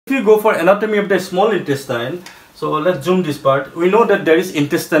we go for anatomy of the small intestine, so let's zoom this part. We know that there is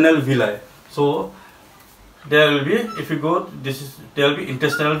intestinal villi. So there will be, if you go, there will be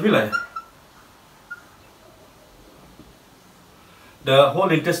intestinal villi. The whole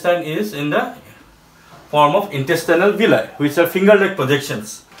intestine is in the form of intestinal villi, which are finger-like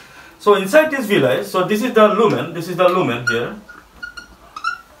projections. So inside this villi, so this is the lumen here.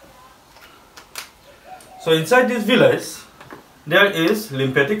 So inside these villi, there is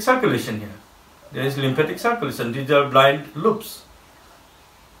lymphatic circulation here. There is lymphatic circulation. These are blind loops.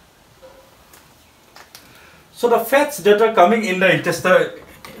 So the fats that are coming in the intestine,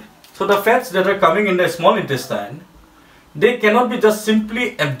 small intestine, they cannot be just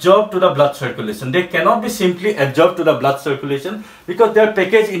simply absorbed to the blood circulation. They cannot be simply absorbed to the blood circulation because they are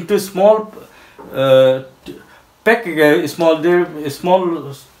packaged into small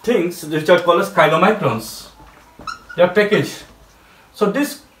small things which are called as chylomicrons. They are packaged. So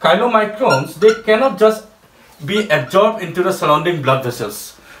these chylomicrons, they cannot just be absorbed into the surrounding blood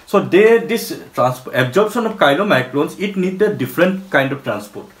vessels. So this absorption of chylomicrons, it needs a different kind of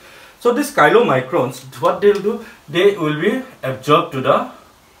transport. So these chylomicrons, what they will do, they will be absorbed to the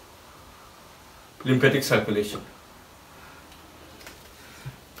lymphatic circulation.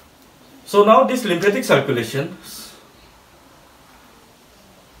 So now this lymphatic circulation,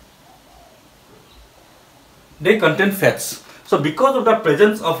 they contain fats. So because of the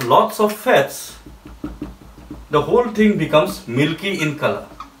presence of lots of fats, the whole thing becomes milky in color.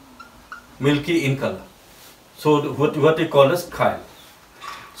 Milky in color. So what we call as chyle.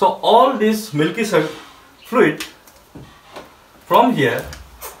 So all this milky fluid from here,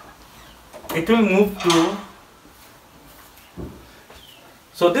 it will move to.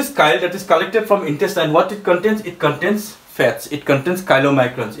 So this chyle that is collected from intestine, what it contains? It contains fats. It contains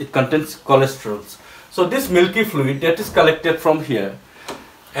chylomicrons. It contains cholesterols. So this milky fluid that is collected from here,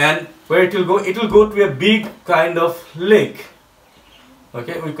 and where it will go? It will go to a big kind of lake.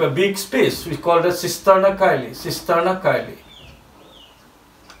 Okay, we call a big space. We call it cisterna chyli. Cisterna chyli.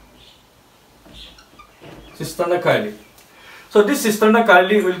 Cisterna chyli. So this cisterna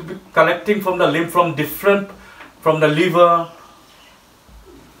chyli will be collecting from the lymph, from the liver,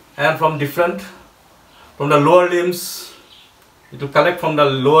 and from the lower limbs. It will collect from the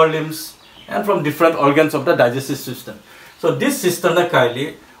lower limbs and from different organs of the digestive system. So this cisterna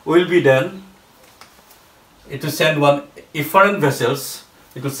chyli will be then, it will send one efferent vessels.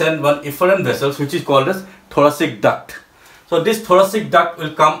 It will send one efferent vessels which is called as thoracic duct. So this thoracic duct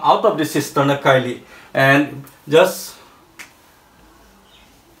will come out of the cisterna chyli and just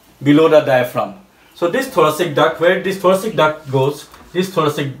below the diaphragm. So this thoracic duct, where this thoracic duct goes,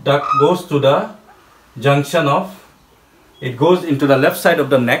 to the junction of, it goes into the left side of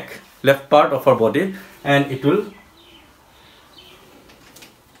the neck, left part of our body, and it will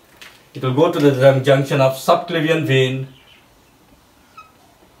go to the junction of subclavian vein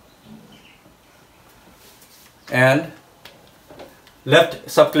and left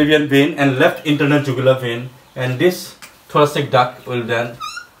subclavian vein and left internal jugular vein, and this thoracic duct will then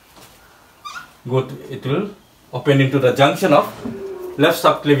go to, it will open into the junction of left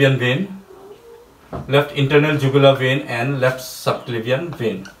subclavian vein, left internal jugular vein and left subclavian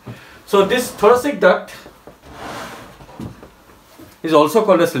vein. So this thoracic duct is also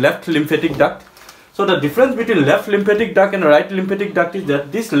called as left lymphatic duct. So the difference between left lymphatic duct and right lymphatic duct is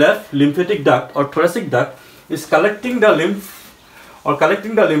that this left lymphatic duct or thoracic duct is collecting the lymph or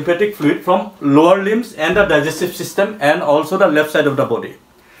collecting the lymphatic fluid from lower limbs and the digestive system and also the left side of the body.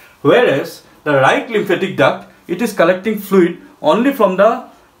 Whereas the right lymphatic duct, it is collecting fluid only from the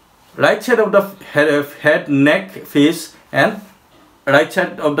right side of the head, neck, face, and right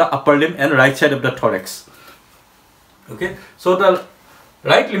side of the upper limb and right side of the thorax. Okay, so the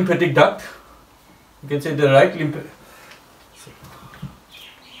right lymphatic duct, you can say the right lymphatic.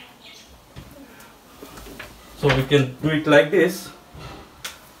 So we can do it like this.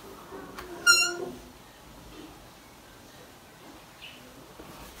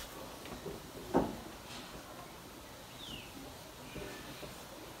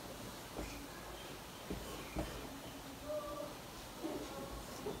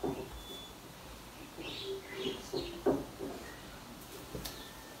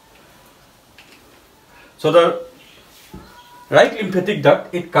 So the right lymphatic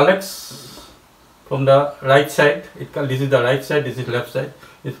duct, it collects from the right side. This is the right side, this is left side.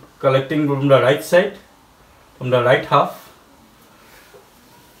 It's collecting from the right side, from the right half,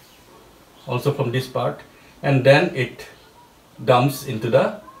 also from this part, and then it dumps into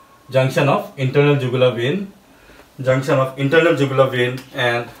the junction of internal jugular vein,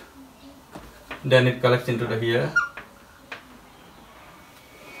 and then it collects into the here.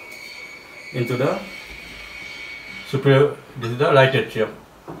 into the superior. This is the right atrium.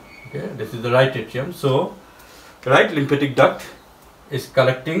 Okay, this is the right atrium. So right lymphatic duct is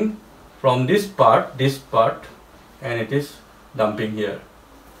collecting from this part, and it is dumping here.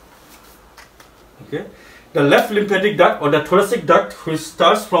 Okay, the left lymphatic duct or the thoracic duct, which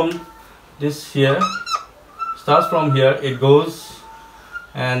starts from this here, it goes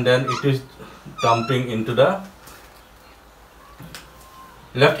and then it is dumping into the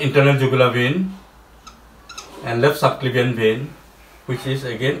left internal jugular vein and left subclavian vein, which is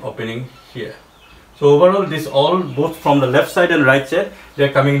again opening here. So overall, this all, both from the left side and right side, they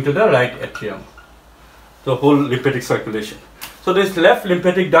are coming into the right atrium, the whole lymphatic circulation. So this left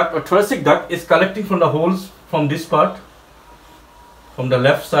lymphatic duct or thoracic duct is collecting from the holes from this part, from the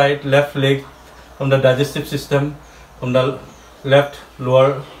left side, left leg, from the digestive system, from the left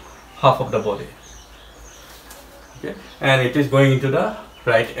lower half of the body. Okay, and it is going into the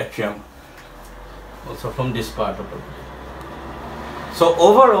right atrium, also from this part of the body. So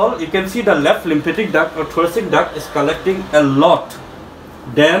overall, you can see the left lymphatic duct or thoracic duct is collecting a lot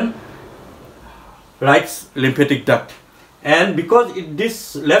than right lymphatic duct. And because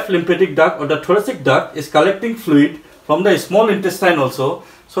this left lymphatic duct or the thoracic duct is collecting fluid from the small intestine also,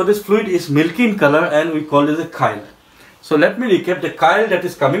 so this fluid is milky in color and we call it a chyle. So let me recap. The chyle that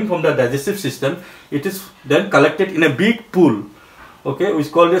is coming from the digestive system, it is then collected in a big pool, okay, which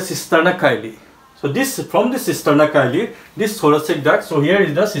is called the cisterna chyli. So this, from the cisterna chyli, this thoracic duct, so here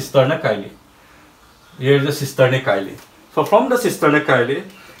is the cisterna chyli. Here is the cisterna chyli. So from the cisterna chyli,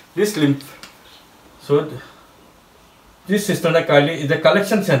 this this cisterna chyli is the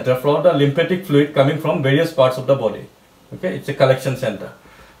collection center for the lymphatic fluid coming from various parts of the body. Okay, it's a collection center.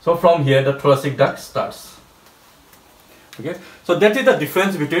 So from here the thoracic duct starts. Okay, so that is the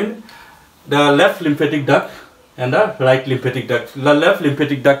difference between the left lymphatic duct and the right lymphatic duct. The left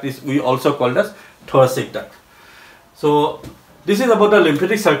lymphatic duct is we also called as thoracic duct. So this is about the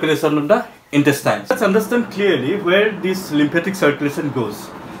lymphatic circulation of the intestines. Let's understand clearly where this lymphatic circulation goes.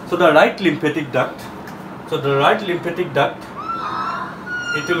 So the right lymphatic duct, it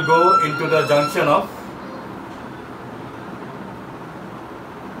will go into the junction of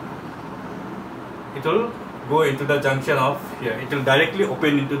here. It will directly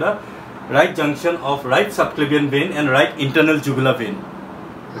open into the right junction of right subclavian vein and right internal jugular vein.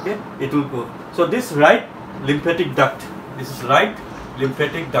 Okay, it will go. So this right lymphatic duct,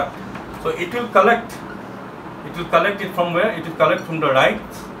 so it will collect it from where? It will collect from the right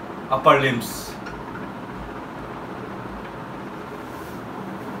upper limbs,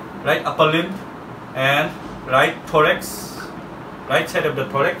 right upper limb and right thorax, right side of the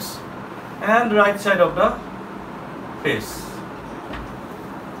thorax and right side of the face.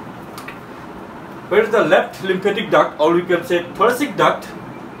 Where is the left lymphatic duct, or we can say thoracic duct?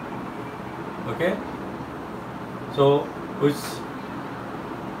 Okay, so which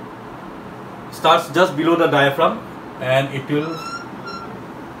starts just below the diaphragm and it will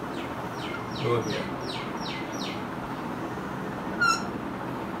go here.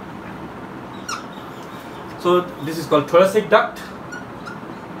 So this is called thoracic duct.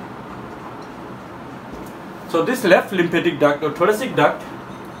 So this left lymphatic duct or thoracic duct,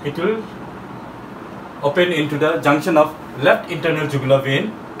 it will open into the junction of left internal jugular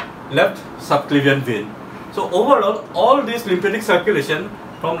vein, left subclavian vein. So overall, all this lymphatic circulation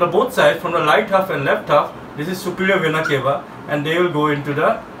from the both sides, from the right half and left half, this is superior vena cava, and they will go into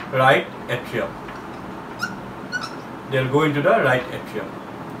the right atrium. They will go into the right atrium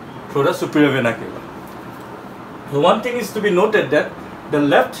through the superior vena cava. So one thing is to be noted that the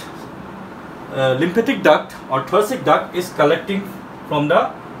left lymphatic duct or thoracic duct is collecting from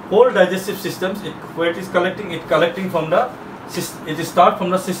the whole digestive systems. Where it is collecting, it from the, it starts from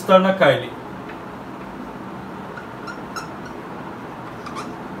the cisterna chyli.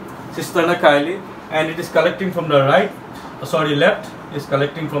 And it is collecting from the left is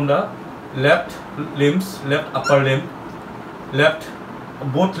collecting from the left limbs, left upper limb, left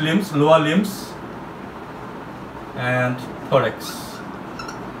both limbs, lower limbs and thorax.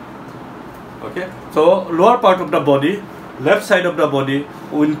 Okay, so lower part of the body, left side of the body,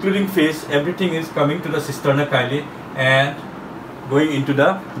 including face, everything is coming to the cisterna chyli and going into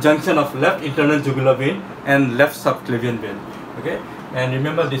the junction of left internal jugular vein and left subclavian vein. Okay, and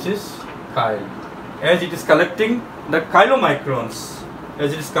remember this is chyle. As it is collecting the chylomicrons,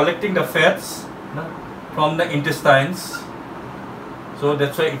 as it is collecting the fats from the intestines, so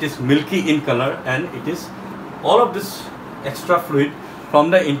that's why it is milky in color, and it is all of this extra fluid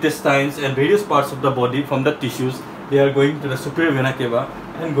from the intestines and various parts of the body, from the tissues, they are going to the superior vena cava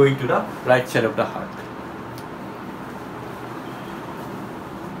and going to the right side of the heart.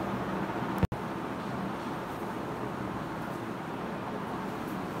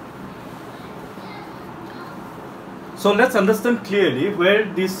 So let's understand clearly where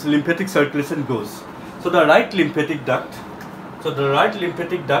this lymphatic circulation goes. So the right lymphatic duct, it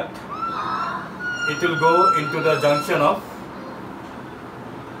will go into the junction of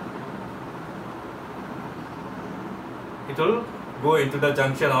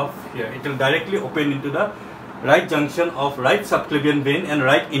here. It will directly open into the right junction of right subclavian vein and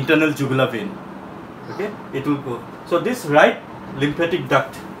right internal jugular vein. Okay, it will go. So this right lymphatic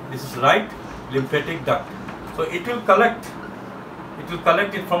duct, so it will collect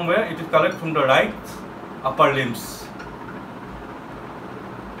it from where? It will collect from the right upper limbs,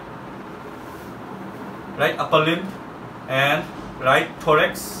 and right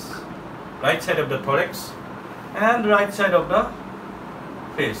thorax, right side of the thorax, and right side of the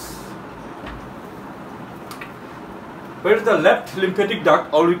face. Where is the left lymphatic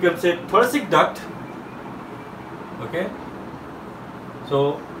duct, or we can say thoracic duct? Okay,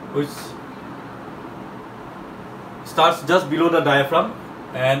 so which starts just below the diaphragm,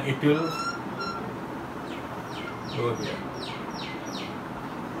 and it will go here.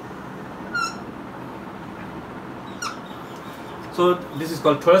 So this is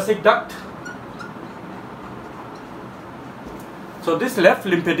called thoracic duct. So this left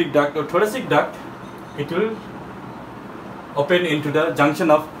lymphatic duct or thoracic duct, it will open into the junction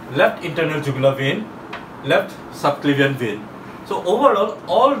of left internal jugular vein, left subclavian vein. So overall,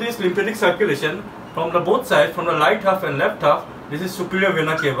 all this lymphatic circulation from the both sides, from the right half and left half, this is superior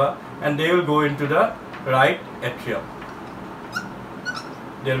vena cava, and they will go into the right atrium.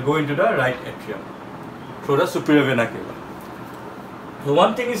 Through the superior vena cava. So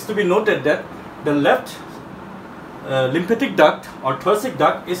one thing is to be noted, that the left lymphatic duct or thoracic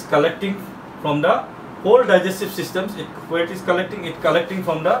duct is collecting from the whole digestive systems. Where it is collecting? It collecting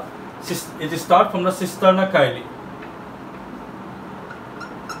from the, it start from the cisterna chyle.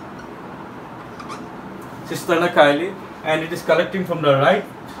 And it is collecting from the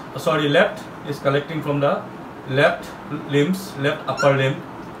left is collecting from the left limbs, left upper limb,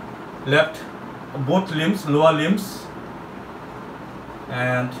 left both limbs, lower limbs,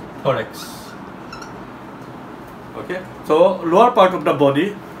 and thorax. Okay, so lower part of the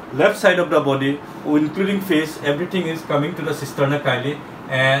body, left side of the body, including face, everything is coming to the cisterna chyle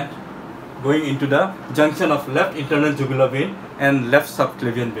and going into the junction of left internal jugular vein and left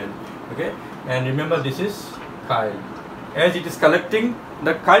subclavian vein. Okay, and remember, this is chyle. As it is collecting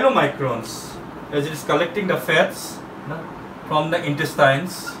the chylomicrons, as it is collecting the fats from the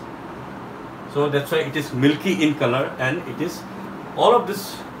intestines, so that's why it is milky in color, and it is all of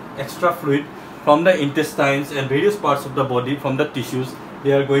this extra fluid from the intestines and various parts of the body, from the tissues,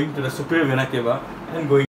 they are going to the superior vena cava and going